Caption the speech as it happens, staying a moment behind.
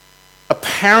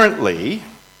apparently,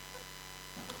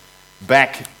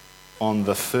 back on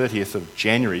the 30th of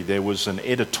January, there was an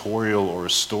editorial or a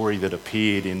story that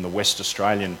appeared in the West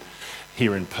Australian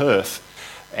here in Perth,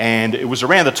 and it was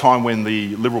around the time when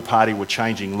the Liberal Party were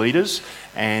changing leaders.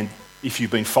 And if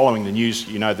you've been following the news,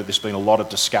 you know that there's been a lot of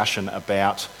discussion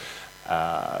about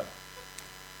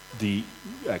the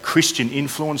Christian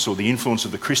influence, or the influence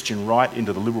of the Christian right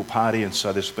into the Liberal Party, and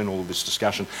so there's been all of this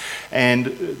discussion. And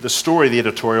the story, the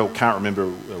editorial, can't remember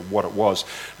what it was,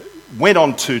 went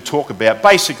on to talk about,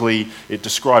 basically it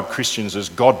described Christians as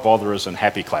God botherers and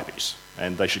happy clappies,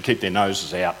 and they should keep their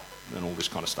noses out and all this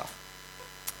kind of stuff.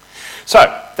 So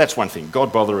that's one thing,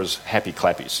 God botherers, happy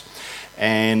clappies.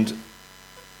 And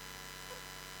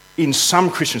in some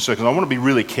Christian circles, I want to be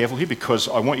really careful here because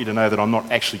I want you to know that I'm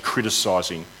not actually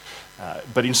criticising,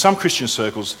 but in some Christian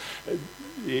circles,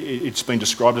 it's been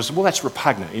described as, well, that's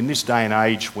repugnant. In this day and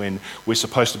age when we're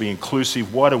supposed to be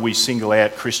inclusive, why do we single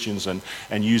out Christians and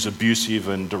use abusive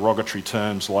and derogatory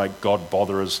terms like God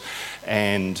botherers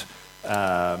and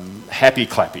happy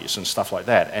clappies and stuff like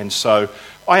that? And so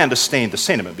I understand the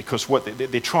sentiment because what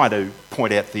they're trying to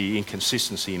point out the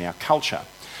inconsistency in our culture.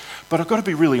 But I've got to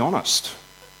be really honest.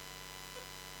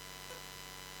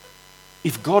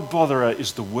 If God botherer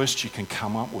is the worst you can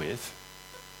come up with,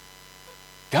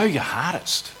 go your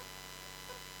hardest.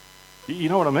 You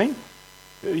know what I mean?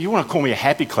 You want to call me a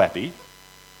happy clappy.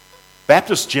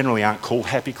 Baptists generally aren't called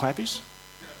happy clappies.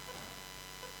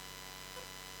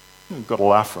 I've got a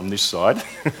laugh from this side.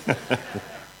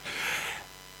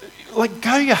 Like,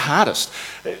 go your hardest.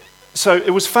 So it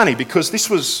was funny because this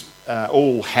was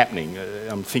all happening.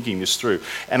 I'm thinking this through.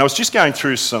 And I was just going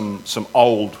through some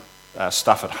old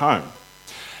stuff at home.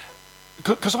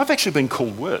 Because I've actually been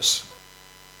called worse.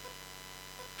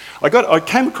 I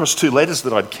came across 2 letters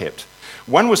that I'd kept.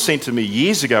 One was sent to me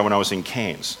years ago when I was in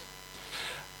Cairns.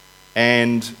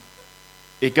 And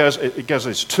it goes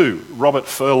as to Robert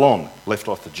Furlong, left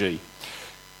off the G.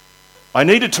 I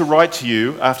needed to write to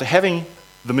you after having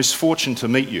the misfortune to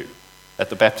meet you at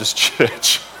the Baptist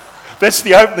church. That's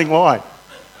the opening line.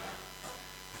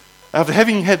 After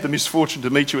having had the misfortune to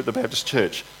meet you at the Baptist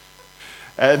church.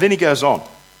 Then he goes on.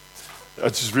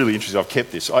 It's just really interesting. I've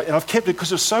kept this. And I've kept it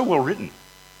because it's so well written.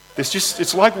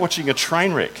 It's like watching a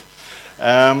train wreck.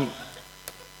 I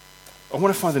want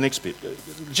to find the next bit.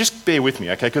 Just bear with me,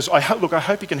 okay? Because I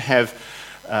hope you can have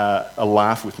a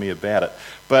laugh with me about it.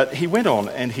 But he went on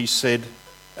and he said,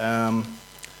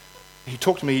 he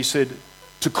talked to me, he said,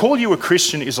 to call you a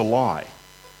Christian is a lie.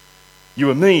 You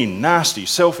are mean, nasty,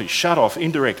 selfish, shut-off,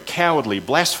 indirect, cowardly,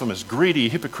 blasphemous, greedy,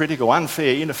 hypocritical,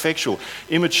 unfair, ineffectual,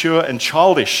 immature and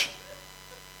childish.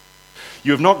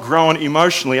 You have not grown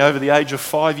emotionally over the age of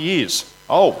 5 years.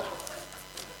 Oh,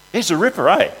 it's a ripper,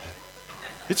 eh?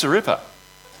 It's a ripper.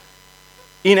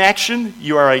 In action,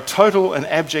 you are a total and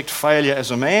abject failure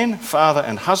as a man, father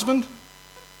and husband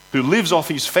who lives off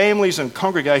his family's and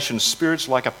congregation's spirits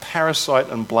like a parasite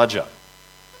and bludger.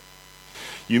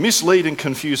 You mislead and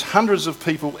confuse hundreds of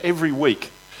people every week,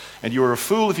 and you are a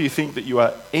fool if you think that you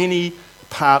are any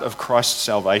part of Christ's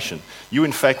salvation. You,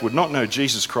 in fact, would not know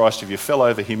Jesus Christ if you fell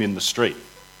over him in the street.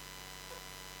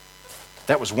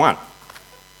 That was one.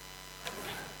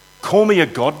 Call me a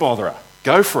God botherer.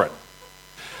 Go for it.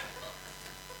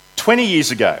 20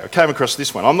 years ago, I came across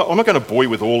this one. I'm not going to bore you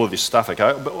with all of this stuff,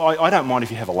 okay? But I don't mind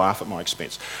if you have a laugh at my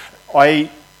expense. It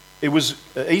was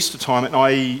Easter time, and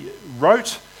I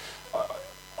wrote...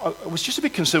 I was just a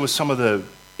bit concerned with some of the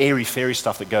airy-fairy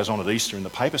stuff that goes on at Easter in the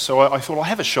paper, so I thought I'll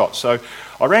have a shot. So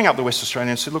I rang up the West Australian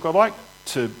and said, look, I'd like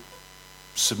to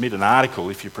submit an article,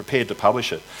 if you're prepared to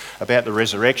publish it, about the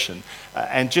resurrection,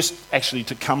 and just actually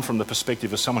to come from the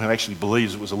perspective of someone who actually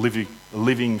believes it was a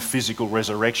living physical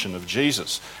resurrection of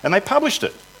Jesus. And they published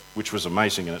it, which was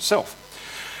amazing in itself.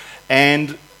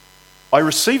 And I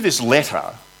received this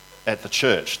letter at the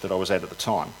church that I was at the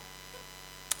time,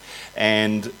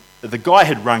 and the guy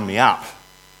had rung me up,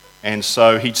 and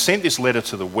so he'd sent this letter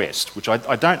to the West, which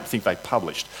I don't think they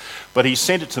published, but he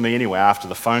sent it to me anyway after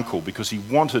the phone call because he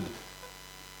wanted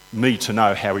me to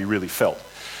know how he really felt.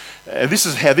 This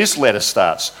is how this letter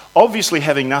starts. Obviously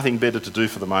having nothing better to do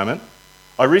for the moment,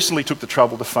 I recently took the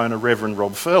trouble to phone a Reverend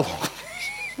Rob Furlong.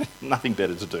 Nothing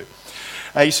better to do.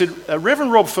 He said,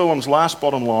 Reverend Rob Furlong's last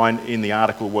bottom line in the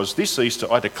article was, this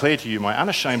Easter I declare to you my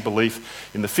unashamed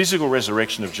belief in the physical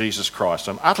resurrection of Jesus Christ.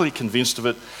 I'm utterly convinced of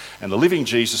it, and the living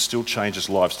Jesus still changes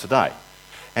lives today.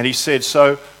 And he said,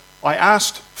 so I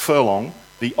asked Furlong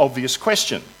the obvious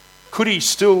question. Could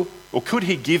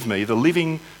he give me the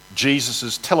living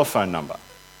Jesus' telephone number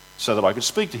so that I could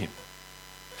speak to him?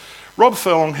 Rob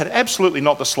Furlong had absolutely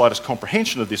not the slightest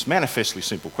comprehension of this manifestly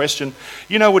simple question.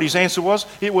 You know what his answer was?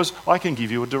 It was, I can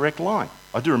give you a direct line.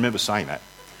 I do remember saying that.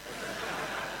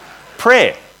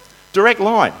 Prayer, direct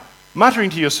line. Muttering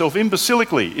to yourself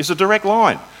imbecilically is a direct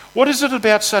line. What is it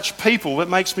about such people that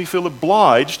makes me feel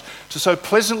obliged to so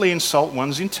pleasantly insult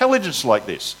one's intelligence like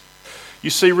this? You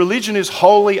see, religion is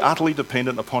wholly, utterly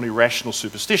dependent upon irrational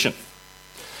superstition.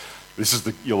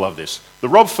 You'll love this. The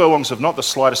Rob Furlongs have not the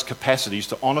slightest capacities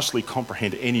to honestly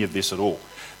comprehend any of this at all.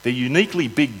 Their uniquely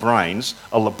big brains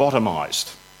are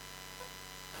lobotomized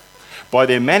by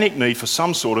their manic need for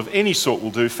some sort of any sort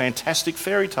will do fantastic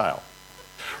fairy tale.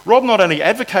 Rob not only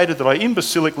advocated that I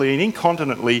imbecilically and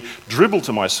incontinently dribble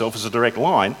to myself as a direct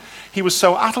line, he was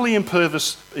so utterly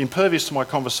impervious to my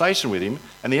conversation with him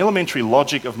and the elementary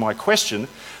logic of my question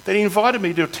that he invited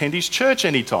me to attend his church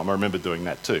anytime. I remember doing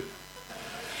that too.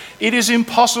 It is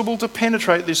impossible to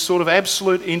penetrate this sort of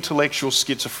absolute intellectual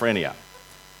schizophrenia.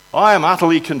 I am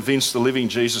utterly convinced the living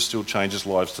Jesus still changes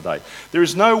lives today. There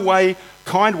is no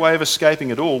kind way of escaping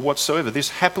it all whatsoever, this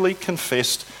happily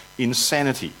confessed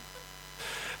insanity.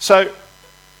 So,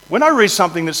 when I read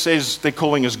something that says they're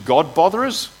calling us God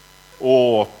botherers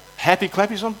or happy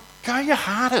clappies, I'm go your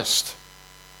hardest.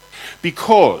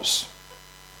 Because,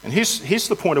 and here's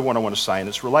the point of what I want to say, and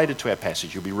it's related to our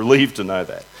passage. You'll be relieved to know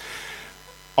that.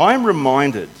 I'm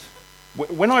reminded,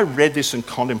 when I read this and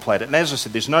contemplated, and as I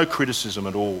said, there's no criticism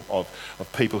at all of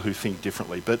people who think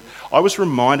differently, but I was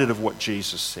reminded of what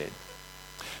Jesus said.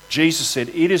 Jesus said,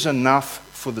 it is enough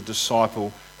for the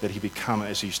disciple that he become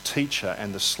as his teacher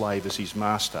and the slave as his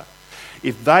master.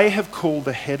 If they have called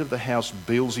the head of the house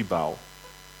Beelzebul,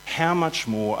 how much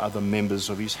more are the members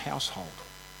of his household?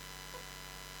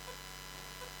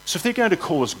 So if they're going to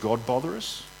call us God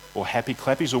botherers or happy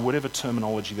clappies or whatever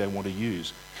terminology they want to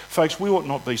use, folks, we ought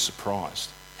not be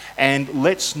surprised. And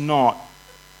let's not,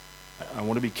 I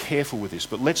want to be careful with this,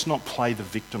 but let's not play the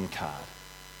victim card.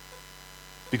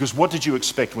 Because what did you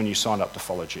expect when you signed up to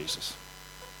follow Jesus?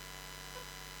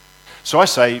 So I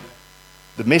say,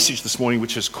 the message this morning,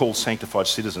 which is called Sanctified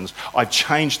Citizens, I've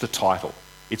changed the title.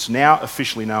 It's now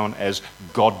officially known as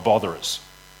God Botherers.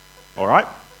 All right?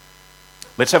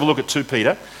 Let's have a look at 2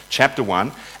 Peter chapter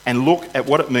 1 and look at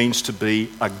what it means to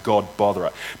be a God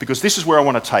botherer. Because this is where I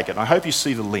want to take it, and I hope you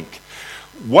see the link.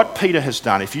 What Peter has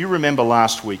done, if you remember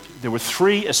last week, there were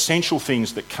 3 essential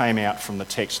things that came out from the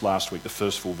text last week, the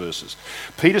first 4 verses.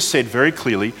 Peter said very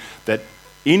clearly that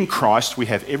in Christ we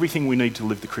have everything we need to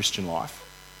live the Christian life.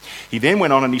 He then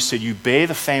went on and he said, you bear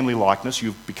the family likeness,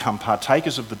 you've become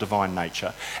partakers of the divine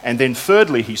nature. And then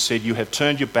thirdly, he said, you have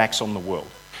turned your backs on the world.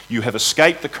 You have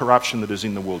escaped the corruption that is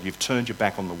in the world. You've turned your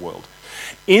back on the world.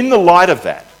 In the light of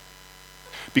that,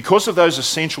 because of those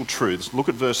essential truths, look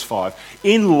at verse 5.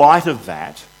 In light of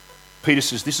that, Peter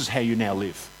says, this is how you now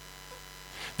live.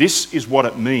 This is what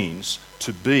it means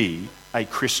to be a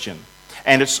Christian.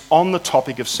 And it's on the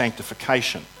topic of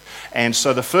sanctification. And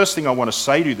so the first thing I want to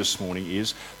say to you this morning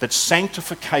is that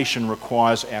sanctification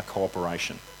requires our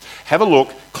cooperation. Have a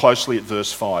look closely at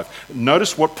verse 5.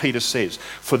 Notice what Peter says.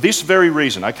 For this very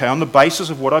reason, okay, on the basis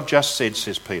of what I've just said,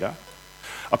 says Peter,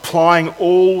 applying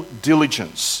all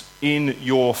diligence in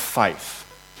your faith.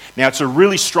 Now, it's a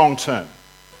really strong term.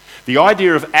 The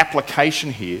idea of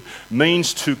application here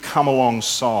means to come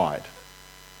alongside,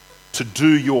 to do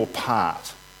your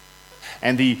part.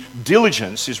 And the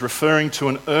diligence is referring to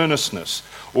an earnestness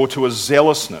or to a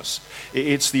zealousness.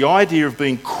 It's the idea of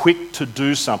being quick to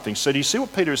do something. So do you see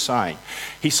what Peter is saying?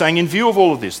 He's saying, in view of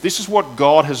all of this, this is what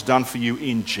God has done for you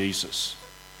in Jesus.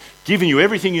 Given you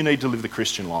everything you need to live the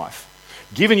Christian life.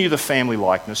 Given you the family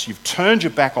likeness. You've turned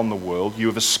your back on the world. You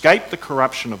have escaped the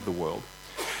corruption of the world.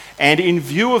 And in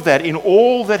view of that, in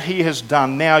all that he has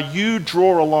done, now you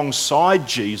draw alongside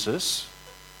Jesus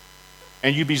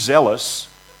and you be zealous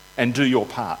and do your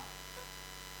part.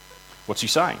 What's he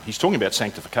saying? He's talking about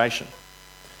sanctification.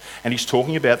 And he's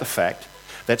talking about the fact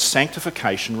that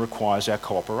sanctification requires our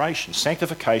cooperation.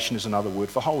 Sanctification is another word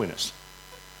for holiness.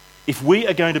 If we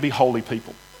are going to be holy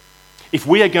people, if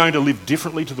we are going to live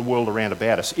differently to the world around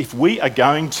about us, if we are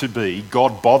going to be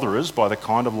God botherers by the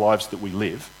kind of lives that we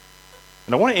live,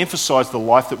 and I want to emphasise the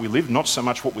life that we live, not so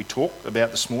much what we talk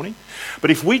about this morning,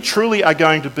 but if we truly are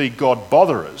going to be God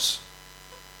botherers,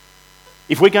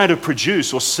 if we're going to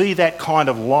produce or see that kind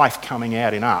of life coming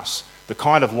out in us, the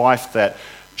kind of life that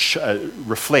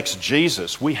reflects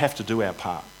Jesus, we have to do our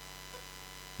part.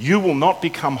 You will not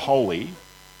become holy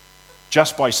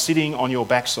just by sitting on your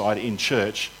backside in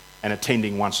church and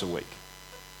attending once a week.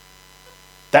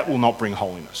 That will not bring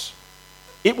holiness.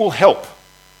 It will help.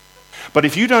 But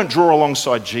if you don't draw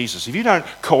alongside Jesus, if you don't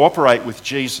cooperate with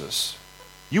Jesus,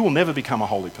 you will never become a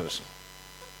holy person.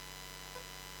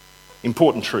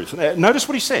 Important truth. Notice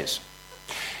what he says.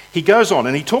 He goes on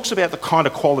and he talks about the kind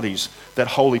of qualities that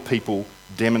holy people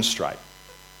demonstrate.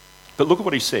 But look at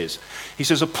what he says. He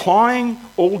says, applying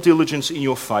all diligence in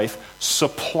your faith,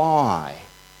 supply.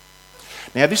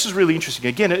 Now, this is really interesting.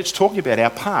 Again, it's talking about our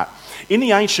part. In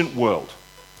the ancient world,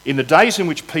 in the days in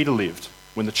which Peter lived,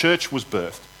 when the church was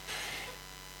birthed,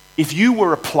 if you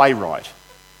were a playwright,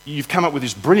 you've come up with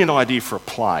this brilliant idea for a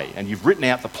play, and you've written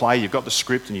out the play, you've got the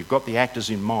script, and you've got the actors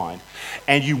in mind,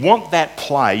 and you want that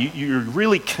play, you're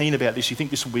really keen about this, you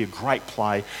think this will be a great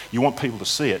play, you want people to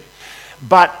see it,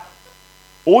 but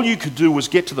all you could do was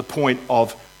get to the point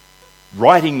of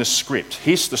writing the script.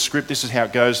 Here's the script, this is how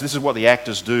it goes, this is what the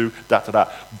actors do, da-da-da.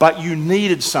 But you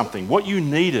needed something. What you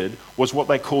needed was what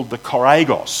they called the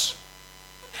choregos.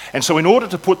 And so in order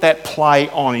to put that play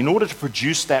on, in order to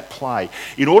produce that play,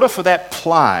 in order for that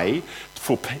play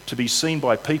to be seen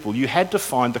by people, you had to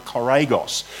find the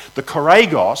choregos. The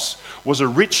choregos was a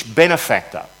rich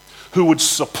benefactor who would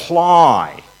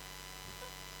supply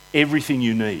everything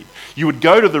you need. You would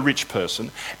go to the rich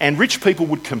person, and rich people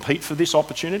would compete for this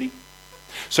opportunity.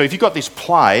 So if you got this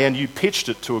play and you pitched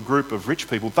it to a group of rich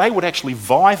people, they would actually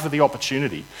vie for the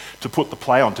opportunity to put the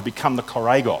play on, to become the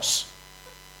choregos.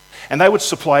 And they would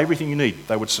supply everything you need.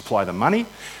 They would supply the money,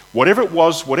 whatever it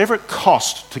was, whatever it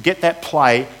cost to get that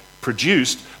play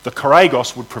produced, the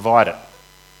choregos would provide it.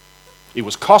 It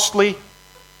was costly,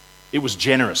 it was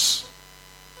generous,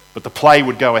 but the play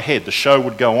would go ahead, the show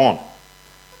would go on.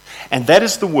 And that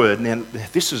is the word, now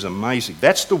this is amazing,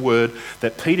 that's the word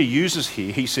that Peter uses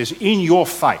here. He says, in your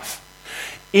faith,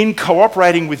 in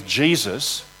cooperating with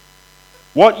Jesus,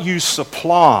 what you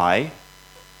supply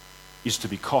is to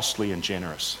be costly and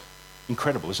generous.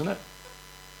 Incredible, isn't it?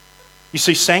 You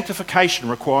see, sanctification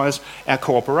requires our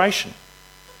cooperation.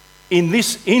 In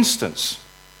this instance,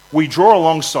 we draw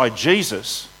alongside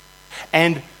Jesus,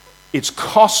 and it's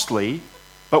costly,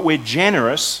 but we're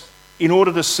generous in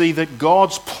order to see that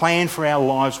God's plan for our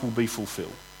lives will be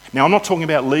fulfilled. Now, I'm not talking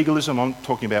about legalism, I'm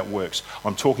talking about works.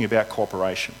 I'm talking about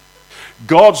cooperation.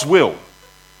 God's will,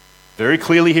 very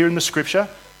clearly here in the scripture,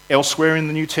 elsewhere in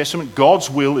the New Testament, God's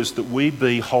will is that we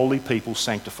be holy people,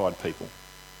 sanctified people.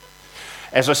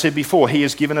 As I said before, He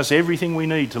has given us everything we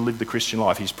need to live the Christian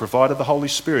life. He's provided the Holy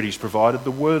Spirit, He's provided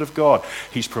the Word of God,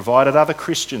 He's provided other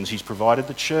Christians, He's provided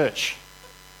the church.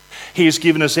 He has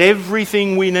given us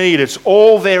everything we need. It's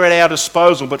all there at our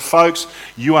disposal. But folks,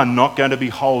 you are not going to be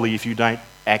holy if you don't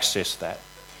access that,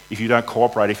 if you don't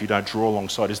cooperate, if you don't draw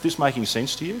alongside. Is this making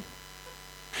sense to you?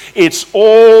 It's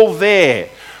all there.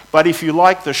 But if you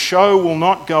like, the show will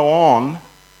not go on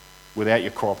without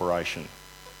your cooperation.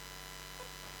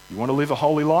 You want to live a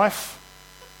holy life?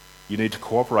 You need to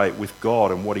cooperate with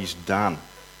God and what He's done.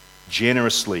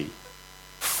 Generously,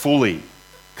 fully,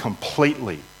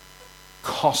 completely,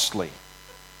 costly.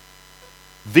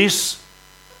 This,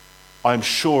 I'm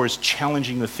sure, is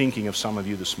challenging the thinking of some of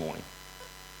you this morning.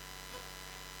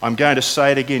 I'm going to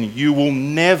say it again. You will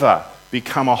never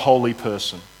become a holy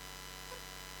person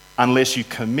unless you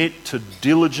commit to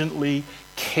diligently,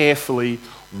 carefully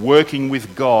working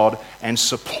with God and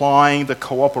supplying the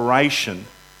cooperation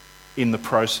in the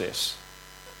process.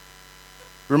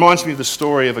 It reminds me of the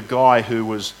story of a guy who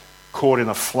was caught in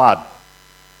a flood,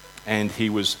 and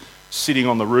he was sitting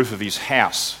on the roof of his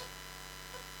house,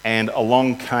 and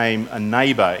along came a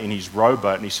neighbour in his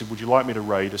rowboat, and he said, "Would you like me to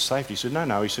row you to safety?" He said,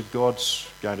 No. He said, "God's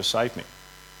going to save me.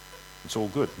 It's all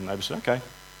good." And the neighbour said, "Okay,"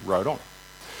 rowed on.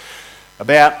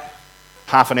 About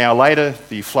half an hour later,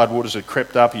 the floodwaters had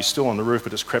crept up. He's still on the roof,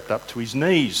 but it's crept up to his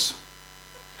knees.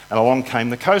 And along came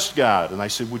the Coast Guard, and they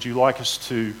said, "Would you like us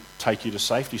to take you to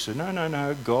safety?" He said,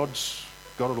 No, God's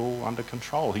got it all under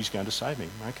control. He's going to save me.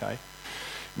 Okay.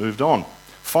 Moved on.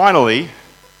 Finally,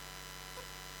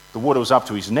 the water was up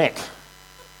to his neck.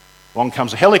 Along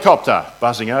comes a helicopter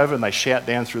buzzing over, and they shout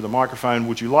down through the microphone,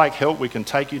 "Would you like help? We can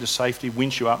take you to safety,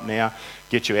 winch you up now,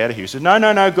 get you out of here." He said,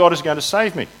 No, God is going to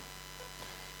save me.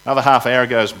 Another half hour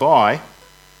goes by,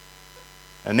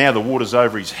 and now the water's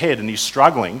over his head, and he's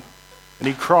struggling, and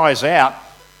he cries out,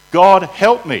 "God,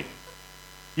 help me.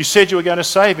 You said you were going to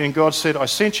save me." And God said, "I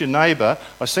sent your neighbour,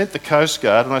 I sent the Coast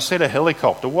Guard, and I sent a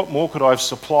helicopter. What more could I have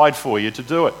supplied for you to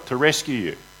do it, to rescue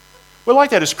you?" We're like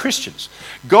that as Christians.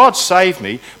 God save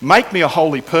me, make me a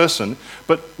holy person,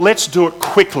 but let's do it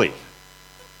quickly.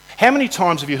 How many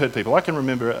times have you heard people? I can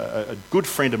remember a good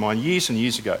friend of mine years and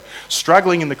years ago,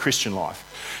 struggling in the Christian life,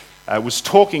 was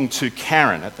talking to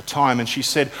Karen at the time, and she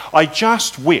said, "I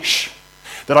just wish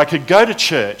that I could go to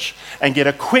church and get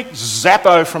a quick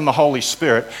zappo from the Holy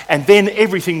Spirit, and then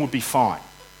everything would be fine."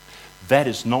 That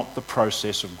is not the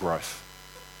process of growth.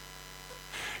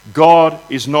 God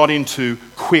is not into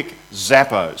quick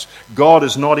zappos. God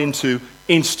is not into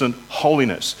instant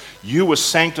holiness. You were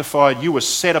sanctified, you were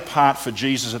set apart for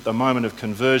Jesus at the moment of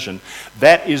conversion.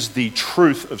 That is the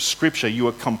truth of Scripture. You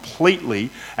are completely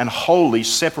and wholly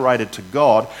separated to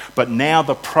God, but now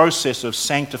the process of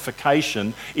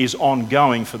sanctification is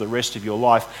ongoing for the rest of your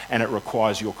life, and it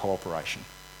requires your cooperation.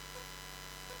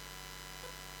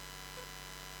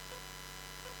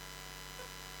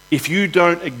 If you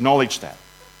don't acknowledge that,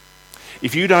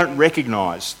 if you don't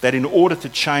recognise that in order to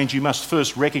change, you must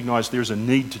first recognise there is a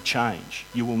need to change,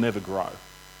 you will never grow.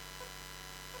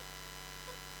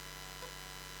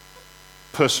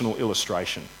 Personal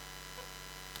illustration.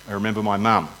 I remember my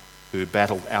mum, who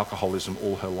battled alcoholism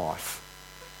all her life.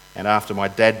 And after my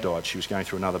dad died, she was going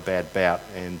through another bad bout,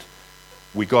 and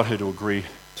we got her to agree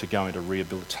to go into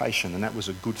rehabilitation, and that was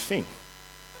a good thing.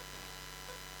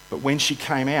 But when she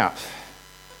came out,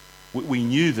 we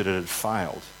knew that it had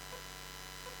failed,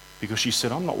 because she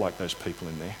said, I'm not like those people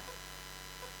in there.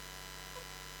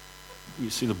 You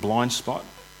see the blind spot?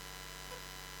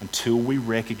 Until we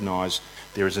recognise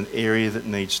there is an area that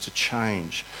needs to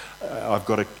change, I've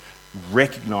got to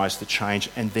recognise the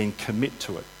change and then commit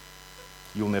to it.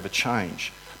 You'll never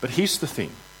change. But here's the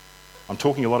thing. I'm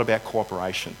talking a lot about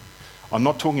cooperation. I'm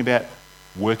not talking about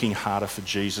working harder for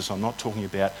Jesus. I'm not talking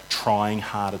about trying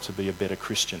harder to be a better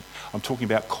Christian. I'm talking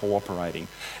about cooperating.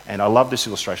 And I love this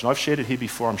illustration. I've shared it here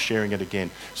before. I'm sharing it again.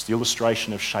 It's the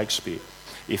illustration of Shakespeare.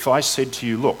 If I said to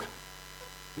you, look,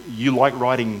 you like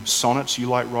writing sonnets, you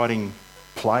like writing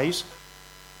plays,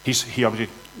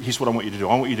 here's what I want you to do.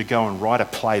 I want you to go and write a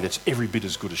play that's every bit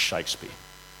as good as Shakespeare.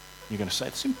 You're going to say,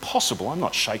 it's impossible. I'm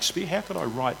not Shakespeare. How could I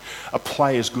write a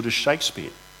play as good as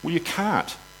Shakespeare? Well, you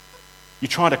can't. You're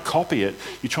trying to copy it.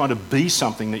 You're trying to be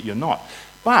something that you're not.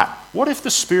 But what if the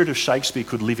spirit of Shakespeare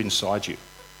could live inside you?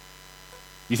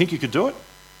 You think you could do it?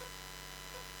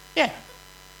 Yeah.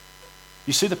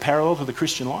 You see the parallel to the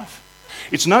Christian life?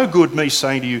 It's no good me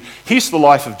saying to you, here's the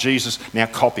life of Jesus, now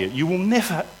copy it. You will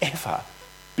never, ever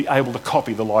be able to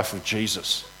copy the life of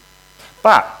Jesus.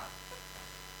 But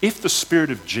if the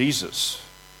spirit of Jesus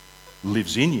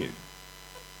lives in you,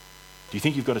 do you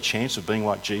think you've got a chance of being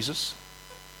like Jesus?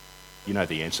 You know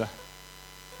the answer.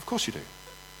 Of course you do.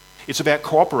 It's about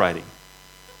cooperating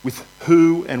with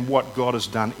who and what God has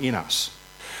done in us.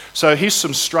 So here's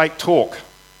some straight talk.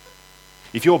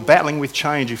 If you're battling with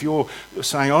change, if you're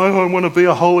saying, oh, I want to be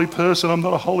a holy person, I'm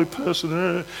not a holy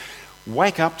person,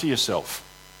 wake up to yourself.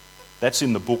 That's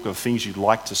in the book of things you'd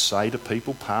like to say to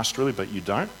people pastorally, but you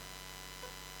don't.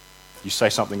 You say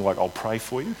something like, I'll pray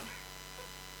for you.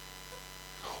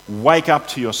 Wake up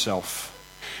to yourself.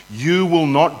 You will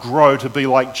not grow to be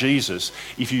like Jesus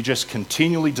if you just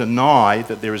continually deny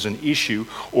that there is an issue,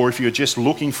 or if you're just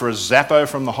looking for a zappo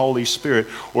from the Holy Spirit,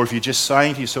 or if you're just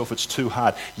saying to yourself it's too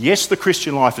hard. Yes, the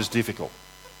Christian life is difficult,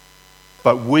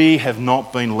 but we have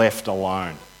not been left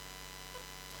alone.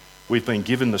 We've been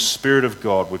given the Spirit of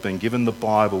God, we've been given the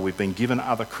Bible, we've been given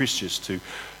other Christians to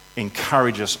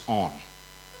encourage us on.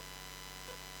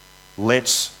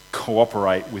 Let's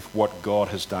cooperate with what God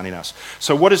has done in us.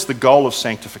 So what is the goal of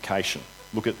sanctification?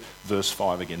 Look at verse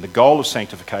 5 again. The goal of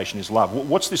sanctification is love.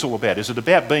 What's this all about? Is it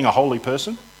about being a holy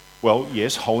person? Well,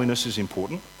 yes, holiness is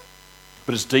important,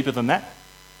 but it's deeper than that.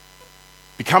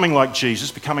 Becoming like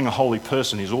Jesus, becoming a holy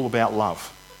person is all about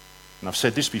love. And I've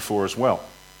said this before as well.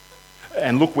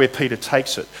 And look where Peter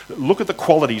takes it. Look at the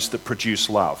qualities that produce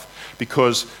love.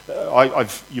 Because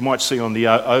you might see on the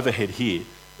overhead here,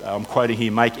 I'm quoting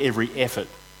here, make every effort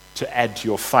to add to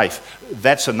your faith.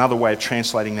 That's another way of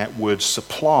translating that word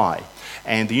supply.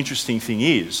 And the interesting thing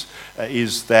is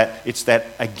that it's that,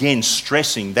 again,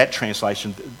 stressing that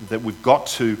translation that we've got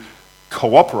to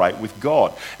cooperate with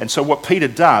God. And so what Peter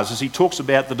does is he talks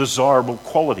about the desirable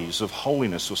qualities of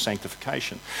holiness or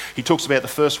sanctification. He talks about the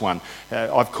first one.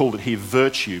 I've called it here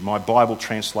virtue. My Bible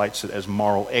translates it as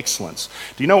moral excellence.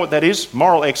 Do you know what that is?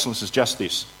 Moral excellence is just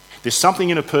this. There's something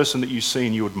in a person that you see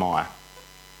and you admire.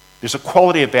 There's a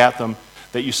quality about them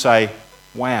that you say,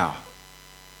 wow,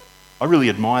 I really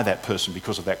admire that person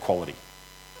because of that quality.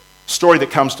 A story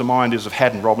that comes to mind is of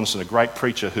Haddon Robinson, a great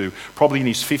preacher who probably in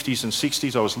his 50s and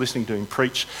 60s, I was listening to him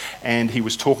preach, and he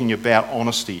was talking about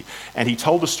honesty. And he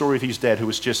told the story of his dad, who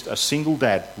was just a single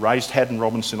dad, raised Haddon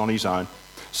Robinson on his own,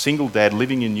 single dad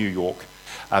living in New York,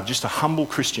 just a humble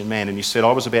Christian man. And he said,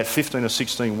 I was about 15 or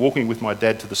 16 walking with my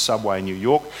dad to the subway in New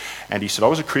York. And he said, I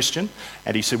was a Christian.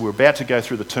 And he said, we're about to go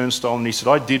through the turnstile. And he said,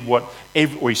 I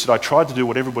tried to do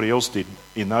what everybody else did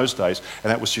in those days.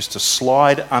 And that was just to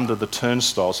slide under the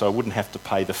turnstile so I wouldn't have to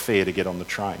pay the fare to get on the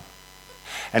train.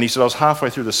 And he said, I was halfway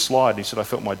through the slide. And he said, I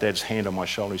felt my dad's hand on my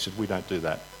shoulder. He said, we don't do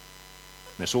that.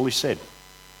 that's all he said.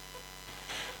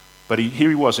 But here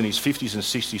he was in his 50s and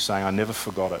 60s saying, I never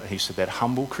forgot it. He said, that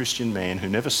humble Christian man who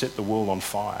never set the world on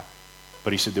fire.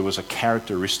 But he said there was a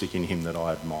characteristic in him that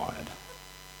I admired.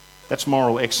 That's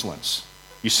moral excellence.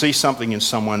 You see something in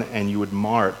someone and you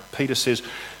admire it. Peter says,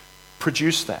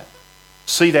 produce that.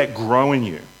 See that grow in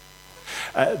you.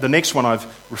 The next one I've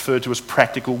referred to as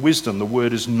practical wisdom. The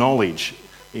word is knowledge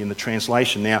in the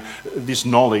translation. Now, this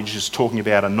knowledge is talking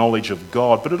about a knowledge of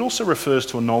God, but it also refers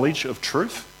to a knowledge of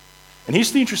truth. And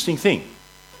here's the interesting thing.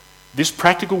 This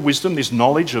practical wisdom, this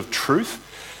knowledge of truth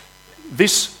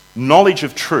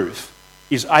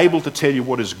is able to tell you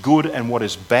what is good and what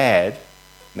is bad.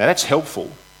 Now, that's helpful.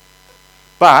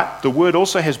 But the word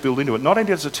also has built into it, not only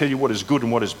does it tell you what is good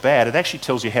and what is bad, it actually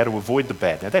tells you how to avoid the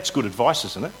bad. Now, that's good advice,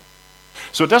 isn't it?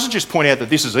 So it doesn't just point out that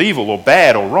this is evil or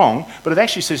bad or wrong, but it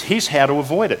actually says here's how to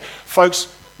avoid it.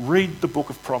 Folks, read the book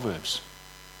of Proverbs.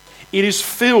 It is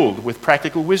filled with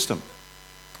practical wisdom.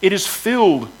 It is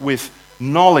filled with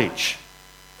knowledge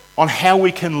on how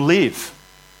we can live.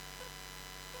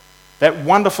 That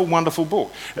wonderful, wonderful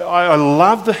book. I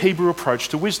love the Hebrew approach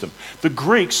to wisdom. The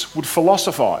Greeks would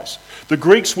philosophize. The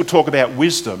Greeks would talk about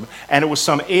wisdom, and it was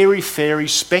some airy-fairy,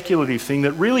 speculative thing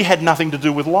that really had nothing to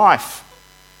do with life.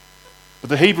 But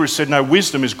the Hebrews said, no,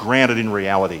 wisdom is grounded in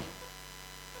reality.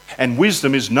 And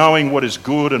wisdom is knowing what is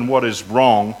good and what is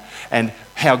wrong and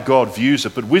how God views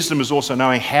it. But wisdom is also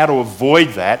knowing how to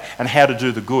avoid that and how to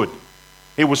do the good.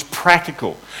 It was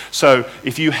practical. So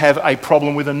if you have a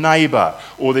problem with a neighbour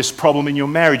or this problem in your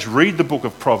marriage, read the book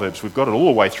of Proverbs. We've got it all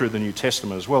the way through the New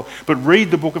Testament as well. But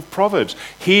read the book of Proverbs.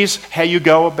 Here's how you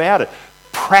go about it.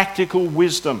 Practical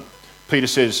wisdom. Peter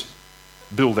says,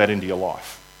 build that into your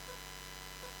life.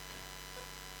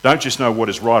 Don't just know what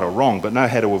is right or wrong, but know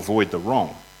how to avoid the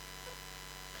wrong.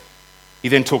 He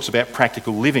then talks about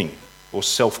practical living or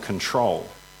self-control.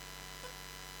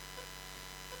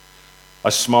 I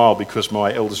smile because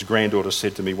my eldest granddaughter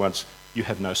said to me once, you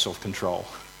have no self-control.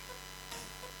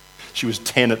 She was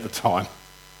 10 at the time.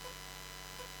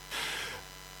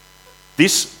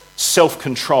 This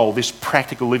self-control, this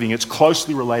practical living, it's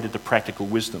closely related to practical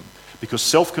wisdom because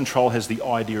self-control has the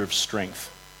idea of strength.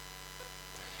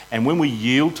 And when we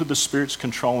yield to the Spirit's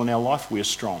control in our life, we are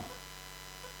strong.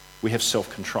 We have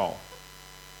self-control.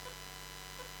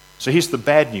 So here's the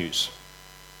bad news.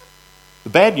 The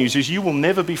bad news is you will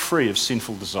never be free of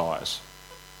sinful desires.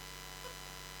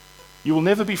 You will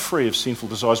never be free of sinful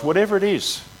desires, whatever it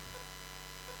is.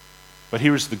 But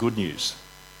here is the good news.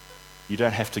 You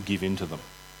don't have to give in to them.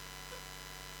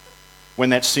 When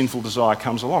that sinful desire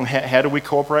comes along, how do we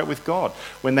cooperate with God?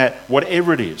 When that,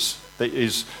 whatever it is that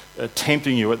is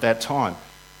tempting you at that time,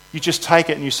 you just take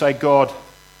it and you say, God,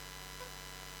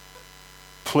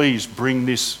 please bring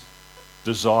this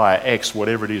desire, X,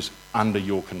 whatever it is, under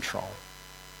your control.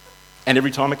 And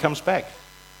every time it comes back,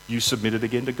 you submit it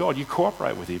again to God. You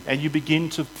cooperate with him. And you begin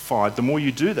to find, the more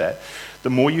you do that, the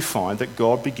more you find that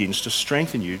God begins to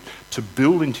strengthen you, to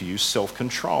build into you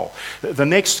self-control. The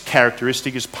next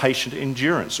characteristic is patient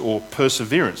endurance or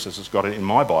perseverance, as it's got it in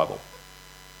my Bible.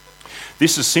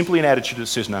 This is simply an attitude that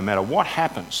says no matter what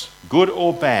happens, good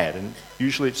or bad, and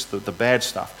usually it's the bad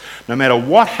stuff, no matter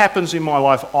what happens in my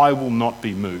life, I will not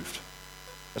be moved.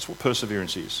 That's what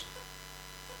perseverance is.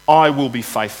 I will be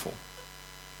faithful.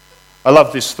 I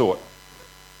love this thought.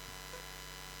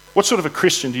 What sort of a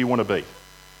Christian do you want to be?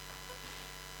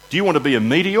 Do you want to be a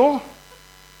meteor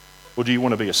or do you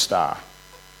want to be a star?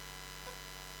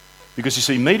 Because you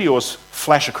see, meteors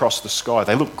flash across the sky.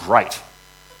 They look great.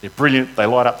 They're brilliant. They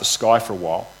light up the sky for a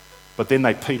while, but then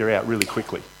they peter out really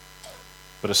quickly.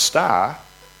 But a star,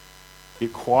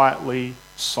 it quietly,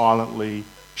 silently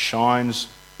shines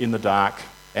in the dark,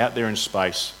 out there in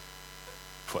space,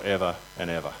 forever and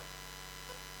ever.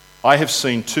 I have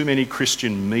seen too many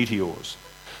Christian meteors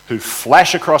who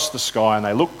flash across the sky and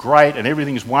they look great and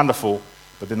everything is wonderful,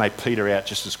 but then they peter out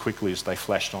just as quickly as they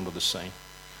flashed onto the scene.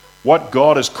 What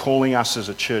God is calling us as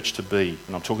a church to be,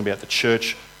 and I'm talking about the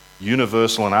church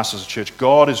universal and us as a church,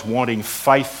 God is wanting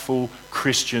faithful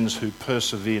Christians who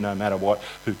persevere no matter what,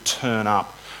 who turn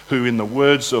up, who, in the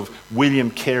words of William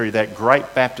Carey, that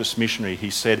great Baptist missionary, he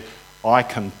said, I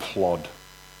can plod.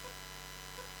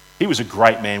 He was a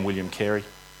great man, William Carey.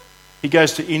 He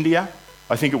goes to India.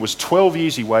 I think it was 12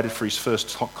 years he waited for his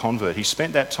first convert. He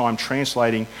spent that time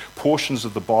translating portions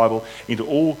of the Bible into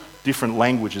all different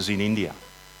languages in India.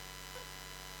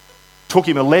 It took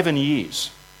him 11 years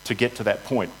to get to that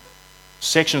point.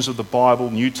 Sections of the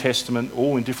Bible, New Testament,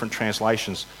 all in different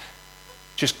translations.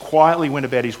 Just quietly went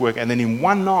about his work, and then in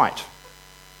one night,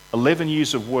 11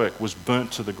 years of work was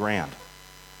burnt to the ground.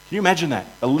 Can you imagine that?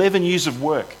 11 years of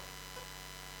work.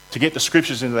 to get the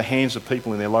scriptures into the hands of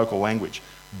people in their local language.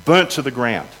 Burnt to the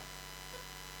ground.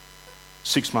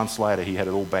 6 months later, he had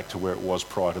it all back to where it was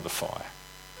prior to the fire.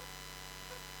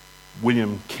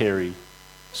 William Carey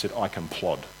said, I can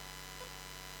plod.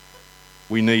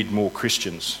 We need more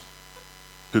Christians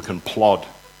who can plod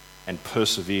and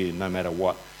persevere no matter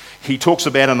what. He talks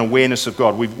about an awareness of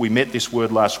God. We met this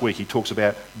word last week. He talks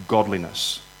about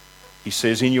godliness. He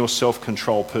says, in your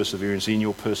self-control, perseverance, in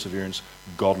your perseverance,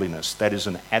 godliness. That is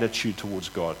an attitude towards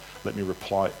God. Let me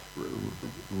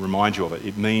remind you of it.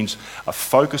 It means a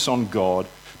focus on God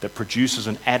that produces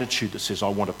an attitude that says, I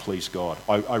want to please God.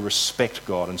 I respect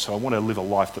God, and so I want to live a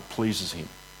life that pleases him.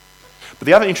 But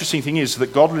the other interesting thing is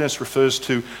that godliness refers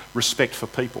to respect for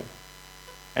people.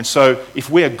 And so if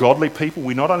we are godly people,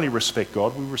 we not only respect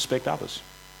God, we respect others.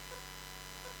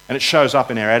 And it shows up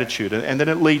in our attitude. And then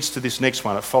it leads to this next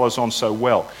one. It follows on so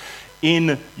well.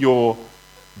 In your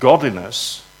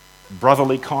godliness,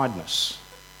 brotherly kindness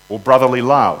or brotherly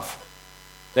love.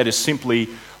 That is simply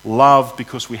love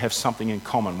because we have something in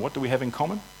common. What do we have in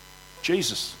common?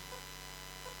 Jesus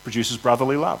produces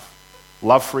brotherly love.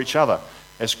 Love for each other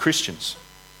as Christians.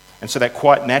 And so that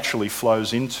quite naturally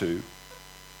flows into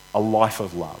a life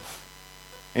of love.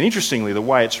 And interestingly, the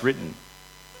way it's written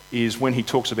is when he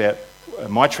talks about,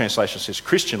 my translation says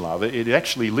Christian love, it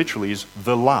actually literally is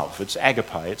the love. It's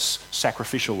agape, it's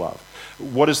sacrificial love.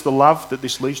 What is the love that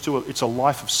this leads to? It's a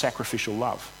life of sacrificial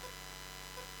love.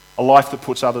 A life that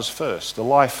puts others first. A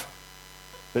life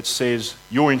that says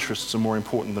your interests are more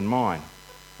important than mine.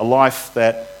 A life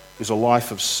that is a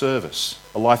life of service.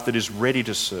 A life that is ready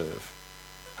to serve.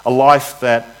 A life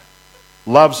that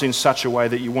loves in such a way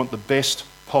that you want the best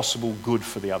possible good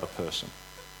for the other person.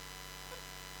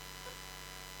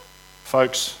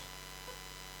 Folks,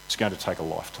 it's going to take a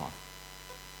lifetime.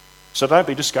 So don't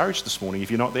be discouraged this morning if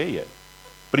you're not there yet.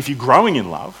 But if you're growing in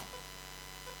love,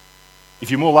 if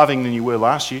you're more loving than you were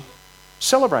last year,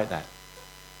 celebrate that.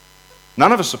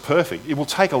 None of us are perfect. It will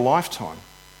take a lifetime.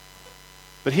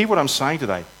 But hear what I'm saying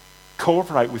today.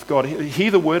 Cooperate with God. Hear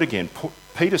the word again.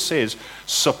 Peter says,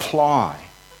 supply.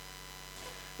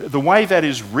 The way that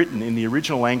is written in the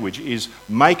original language is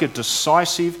make a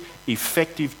decisive,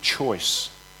 effective choice.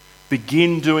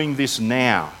 Begin doing this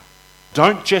now.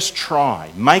 Don't just try.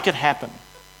 Make it happen.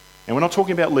 And we're not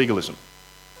talking about legalism.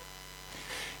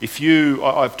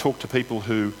 I've talked to people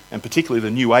who, and particularly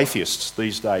the new atheists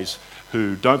these days,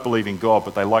 who don't believe in God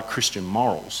but they like Christian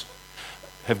morals,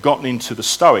 have gotten into the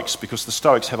Stoics because the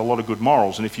Stoics have a lot of good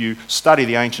morals. And if you study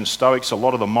the ancient Stoics, a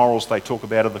lot of the morals they talk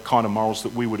about are the kind of morals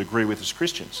that we would agree with as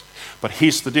Christians. But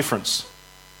here's the difference.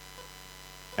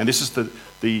 And this is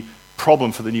the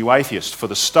problem for the new atheist, for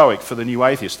the Stoic, for the new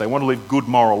atheist. They want to live good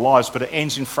moral lives, but it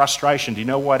ends in frustration. Do you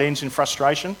know why it ends in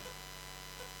frustration?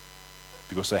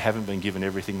 Because they haven't been given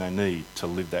everything they need to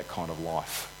live that kind of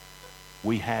life.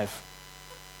 We have.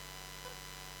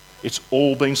 It's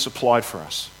all been supplied for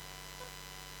us.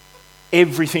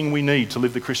 Everything we need to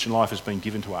live the Christian life has been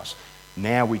given to us.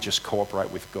 Now we just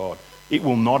cooperate with God. It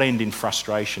will not end in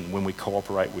frustration when we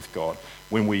cooperate with God,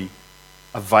 when we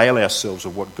avail ourselves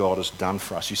of what God has done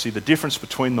for us. You see, the difference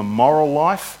between the moral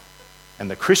life and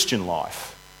the Christian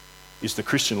life is the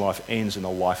Christian life ends in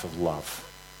a life of love.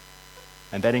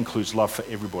 And that includes love for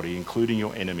everybody, including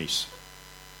your enemies.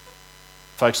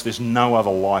 Folks, there's no other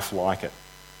life like it.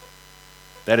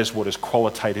 That is what is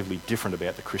qualitatively different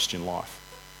about the Christian life.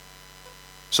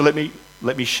 So let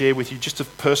me share with you just a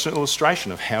personal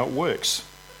illustration of how it works.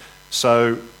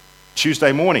 So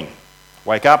Tuesday morning,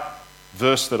 wake up,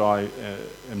 verse that I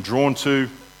am drawn to,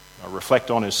 I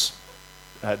reflect on is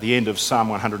at the end of Psalm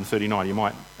 139. You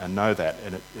might know that.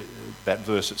 And that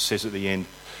verse, it says at the end,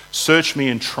 search me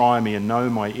and try me and know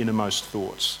my innermost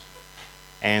thoughts.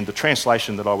 And the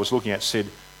translation that I was looking at said,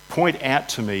 point out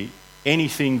to me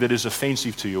anything that is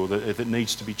offensive to you or that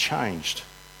needs to be changed.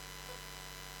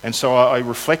 And so I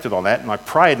reflected on that and I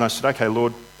prayed and I said, okay,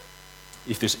 Lord,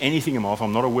 if there's anything in my life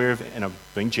I'm not aware of, and I'm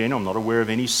being genuine, I'm not aware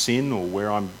of any sin or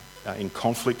where I'm in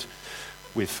conflict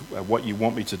with what you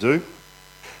want me to do,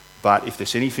 but if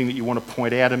there's anything that you want to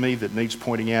point out to me that needs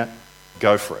pointing out,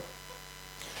 go for it.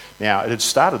 Now, it had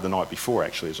started the night before,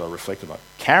 actually, as I reflected on it.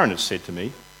 Karen had said to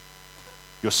me,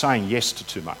 you're saying yes to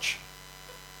too much.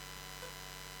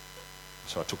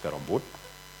 So I took that on board.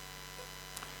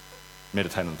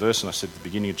 Meditated on the verse, and I said at the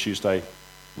beginning of Tuesday,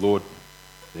 Lord,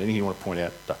 is there anything you want to point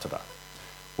out? Da-da-da.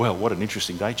 Well, what an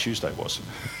interesting day Tuesday was.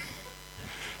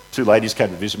 Two ladies came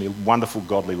to visit me, wonderful,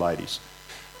 godly ladies.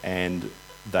 And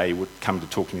they would come to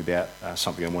talk to me about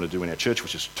something I want to do in our church,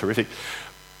 which is terrific.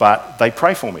 But they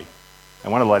pray for me.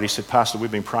 And one of the ladies said, Pastor,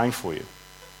 we've been praying for you.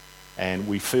 And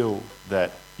we feel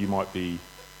that you might be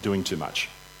doing too much.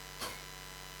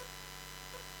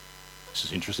 This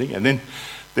is interesting. And then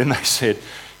they said,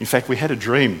 in fact, we had a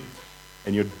dream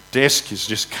and your desk is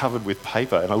just covered with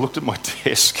paper. And I looked at my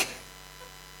desk.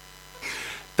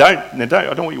 I don't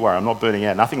want you to worry, I'm not burning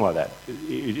out, nothing like that.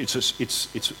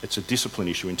 It's a discipline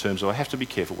issue in terms of I have to be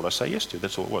careful what I say yes to,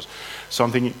 that's all it was. So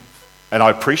I'm thinking, and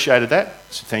I appreciated that,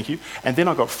 so thank you. And then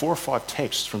I got 4 or 5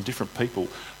 texts from different people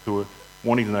who were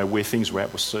wanting to know where things were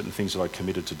at with certain things that I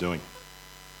committed to doing.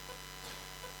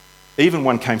 Even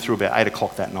one came through about 8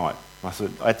 o'clock that night. I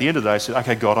said, at the end of the day, I said,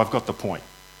 okay, God, I've got the point.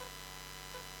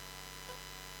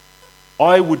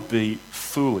 I would be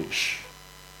foolish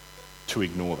to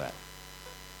ignore that.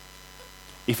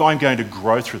 If I'm going to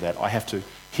grow through that, I have to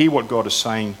hear what God is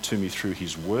saying to me through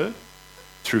his word,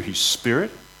 through his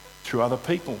spirit, through other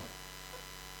people.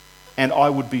 And I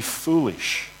would be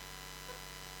foolish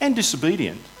and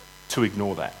disobedient to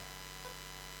ignore that.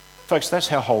 Folks, that's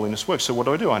how holiness works. So what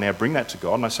do? I now bring that to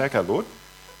God and I say, okay, Lord,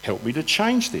 help me to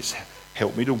change this.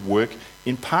 Help me to work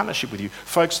in partnership with you.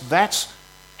 Folks, that's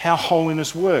how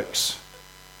holiness works.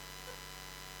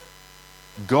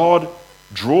 God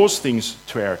draws things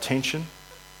to our attention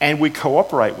and we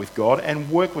cooperate with God and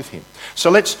work with him.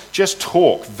 So let's just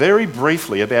talk very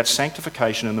briefly about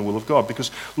sanctification and the will of God,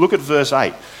 because look at verse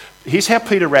 8. Here's how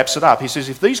Peter wraps it up. He says,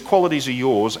 if these qualities are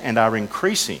yours and are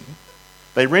increasing,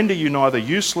 they render you neither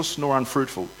useless nor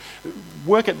unfruitful.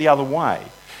 Work it the other way.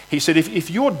 He said, if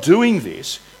you're doing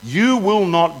this, you will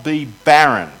not be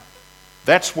barren.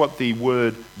 That's what the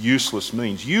word useless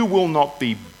means. You will not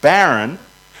be barren,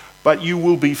 but you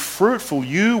will be fruitful.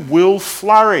 You will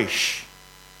flourish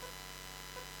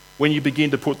when you begin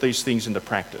to put these things into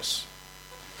practice.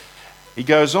 He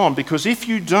goes on, because if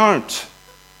you don't,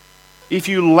 if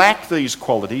you lack these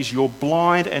qualities, you're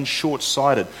blind and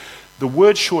short-sighted. The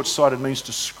word short-sighted means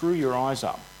to screw your eyes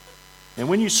up. And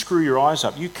when you screw your eyes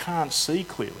up, you can't see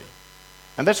clearly.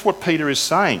 And that's what Peter is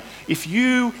saying. If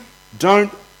you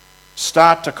don't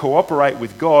start to cooperate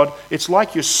with God, it's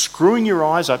like you're screwing your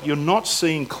eyes up, you're not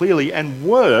seeing clearly, and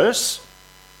worse,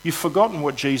 you've forgotten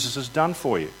what Jesus has done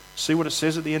for you. See what it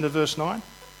says at the end of verse 9?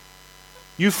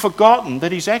 You've forgotten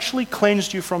that he's actually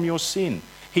cleansed you from your sin.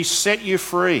 He's set you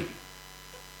free.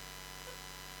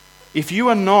 If you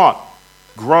are not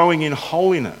growing in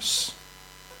holiness,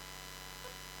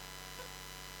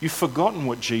 you've forgotten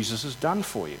what Jesus has done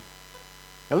for you.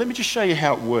 Now let me just show you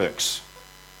how it works.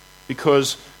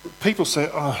 Because people say,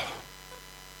 oh,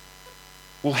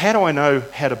 well, how do I know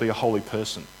how to be a holy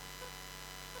person?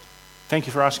 Thank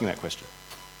you for asking that question.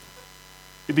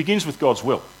 It begins with God's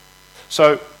will.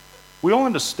 So we all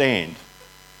understand,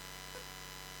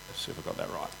 let's see if I got that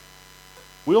right.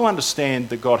 We all understand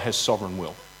that God has sovereign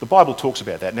will. The Bible talks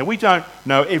about that. Now, we don't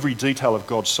know every detail of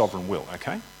God's sovereign will,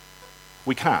 okay?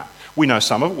 We can't. We know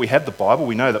some of it. We have the Bible.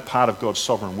 We know that part of God's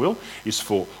sovereign will is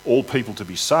for all people to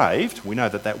be saved. We know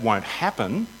that that won't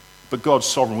happen, but God's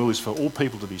sovereign will is for all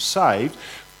people to be saved,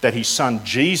 that his son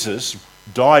Jesus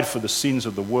died for the sins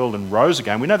of the world and rose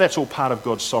again. We know that's all part of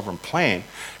God's sovereign plan,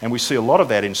 and we see a lot of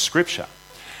that in Scripture.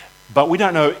 But we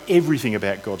don't know everything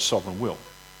about God's sovereign will.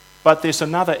 But there's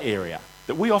another area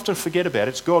that we often forget about.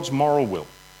 It's God's moral will.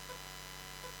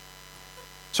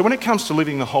 So when it comes to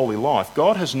living the holy life,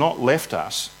 God has not left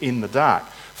us in the dark.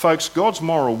 Folks, God's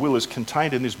moral will is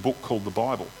contained in this book called the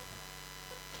Bible.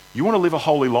 You want to live a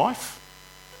holy life?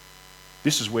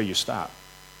 This is where you start.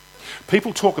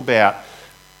 People talk about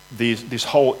this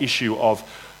whole issue of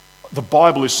the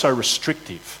Bible is so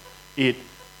restrictive. It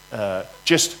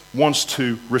just wants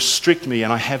to restrict me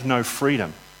and I have no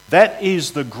freedom. That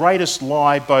is the greatest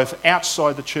lie both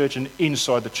outside the church and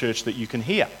inside the church that you can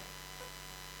hear.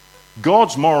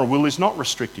 God's moral will is not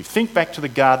restrictive. Think back to the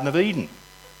Garden of Eden.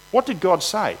 What did God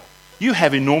say? You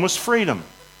have enormous freedom.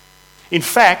 In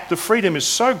fact, the freedom is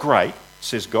so great,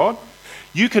 says God,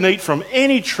 you can eat from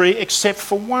any tree except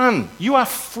for one. You are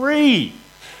free.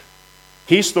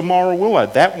 Here's the moral will.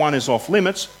 That one is off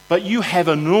limits, but you have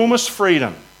enormous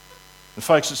freedom. And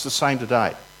folks, it's the same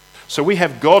today. So we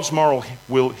have God's moral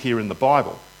will here in the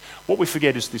Bible. What we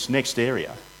forget is this next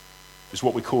area is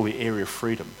what we call the area of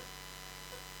freedom.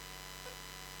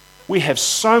 We have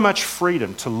so much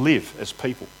freedom to live as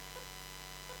people.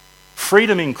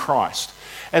 Freedom in Christ.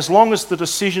 As long as the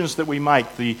decisions that we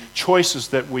make, the choices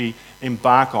that we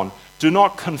embark on, do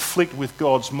not conflict with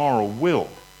God's moral will,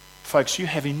 folks, you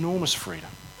have enormous freedom.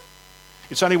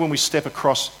 It's only when we step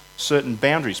across certain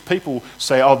boundaries. People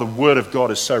say, oh, the Word of God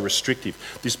is so restrictive.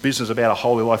 This business about a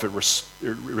holy life, it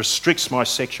restricts my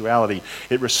sexuality.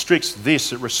 It restricts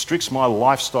this. It restricts my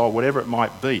lifestyle, whatever it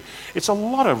might be. It's a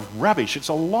lot of rubbish. It's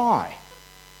a lie.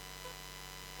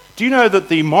 Do you know that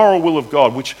the moral will of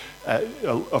God, which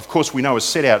of course we know is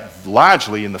set out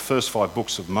largely in the first 5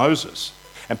 books of Moses,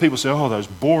 and people say, oh, those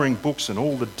boring books and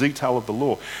all the detail of the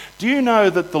law. Do you know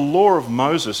that the law of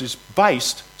Moses is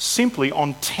based simply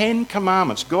on 10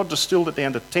 commandments? God distilled it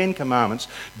down to 10 commandments.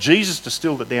 Jesus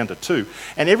distilled it down to 2.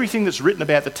 And everything that's written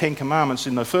about the 10 commandments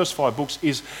in the first 5 books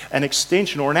is an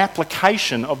extension or an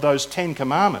application of those 10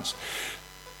 commandments.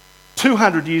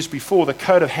 200 years before the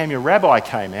Code of Hammurabi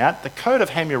came out, the Code of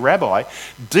Hammurabi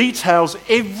details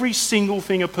every single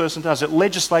thing a person does. It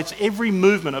legislates every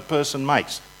movement a person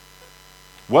makes.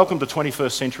 Welcome to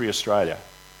 21st century Australia,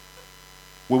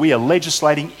 where we are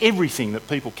legislating everything that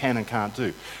people can and can't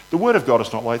do. The Word of God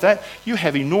is not like that. You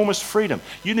have enormous freedom.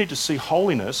 You need to see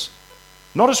holiness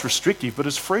not as restrictive, but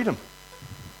as freedom.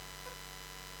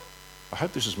 I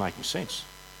hope this is making sense.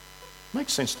 It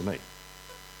makes sense to me.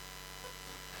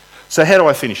 So how do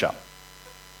I finish up?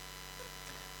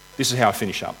 This is how I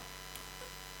finish up.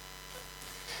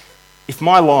 If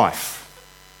my life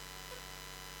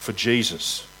for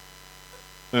Jesus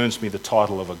earns me the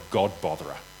title of a God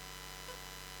botherer,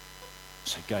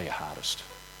 so go your hardest.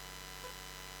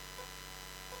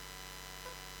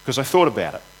 Because I thought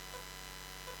about it.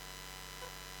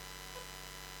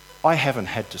 I haven't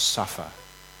had to suffer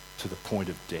to the point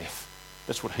of death.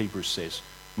 That's what Hebrews says.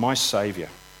 My Saviour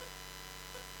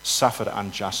suffered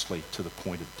unjustly to the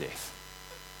point of death.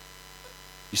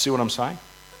 You see what I'm saying?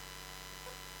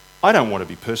 I don't want to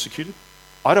be persecuted.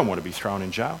 I don't want to be thrown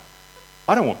in jail.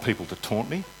 I don't want people to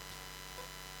taunt me.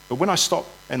 But when I stop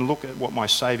and look at what my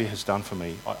Saviour has done for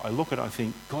me, I look at it and I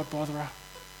think, God botherer,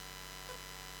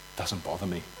 doesn't bother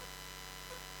me.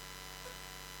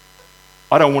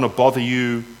 I don't want to bother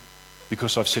you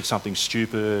because I've said something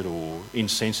stupid or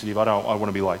insensitive. I want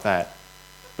to be like that.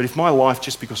 But if my life,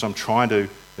 just because I'm trying to,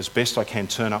 as best I can,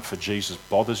 turn up for Jesus,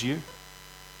 bothers you,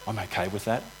 I'm okay with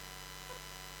that.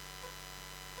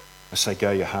 I say,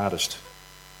 go your hardest.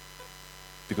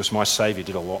 Because my Saviour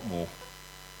did a lot more.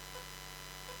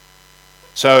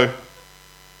 So,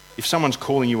 if someone's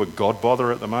calling you a God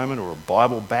botherer at the moment, or a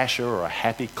Bible basher, or a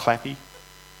happy clappy,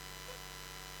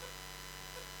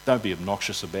 don't be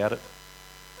obnoxious about it.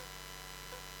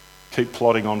 Keep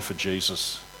plodding on for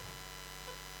Jesus.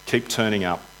 Keep turning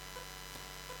up.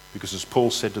 Because as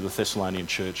Paul said to the Thessalonian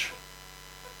church,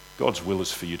 God's will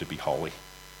is for you to be holy.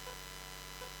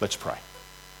 Let's pray.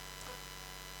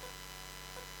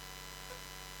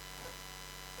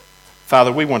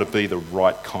 Father, we want to be the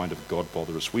right kind of God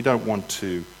botherers. We don't want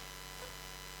to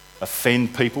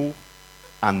offend people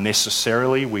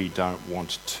unnecessarily. We don't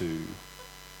want to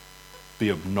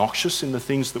be obnoxious in the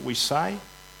things that we say.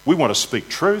 We want to speak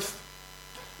truth.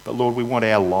 But Lord, we want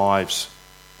our lives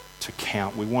to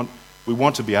count. We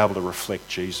want to be able to reflect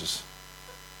Jesus.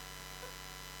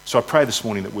 So I pray this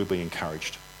morning that we'll be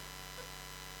encouraged.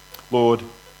 Lord,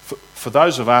 for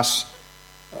those of us,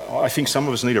 I think some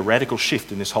of us need a radical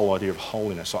shift in this whole idea of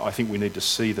holiness. I think we need to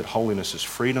see that holiness is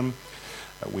freedom.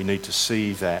 We need to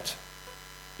see that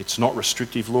it's not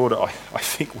restrictive, Lord. I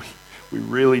think we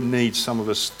really need some of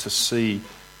us to see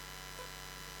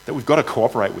that we've got to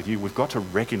cooperate with you. We've got to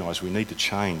recognise we need to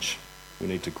change. We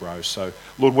need to grow. So,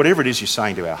 Lord, whatever it is you're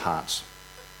saying to our hearts,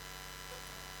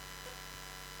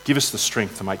 give us the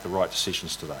strength to make the right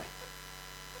decisions today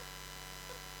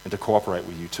and to cooperate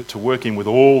with you, to work in with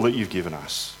all that you've given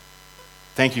us.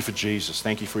 Thank you for Jesus.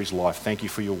 Thank you for his life. Thank you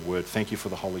for your word. Thank you for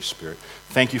the Holy Spirit.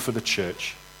 Thank you for the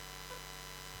church.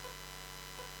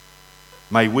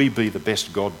 May we be the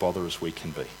best God botherers we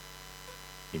can be.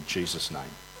 In Jesus' name,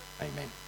 amen.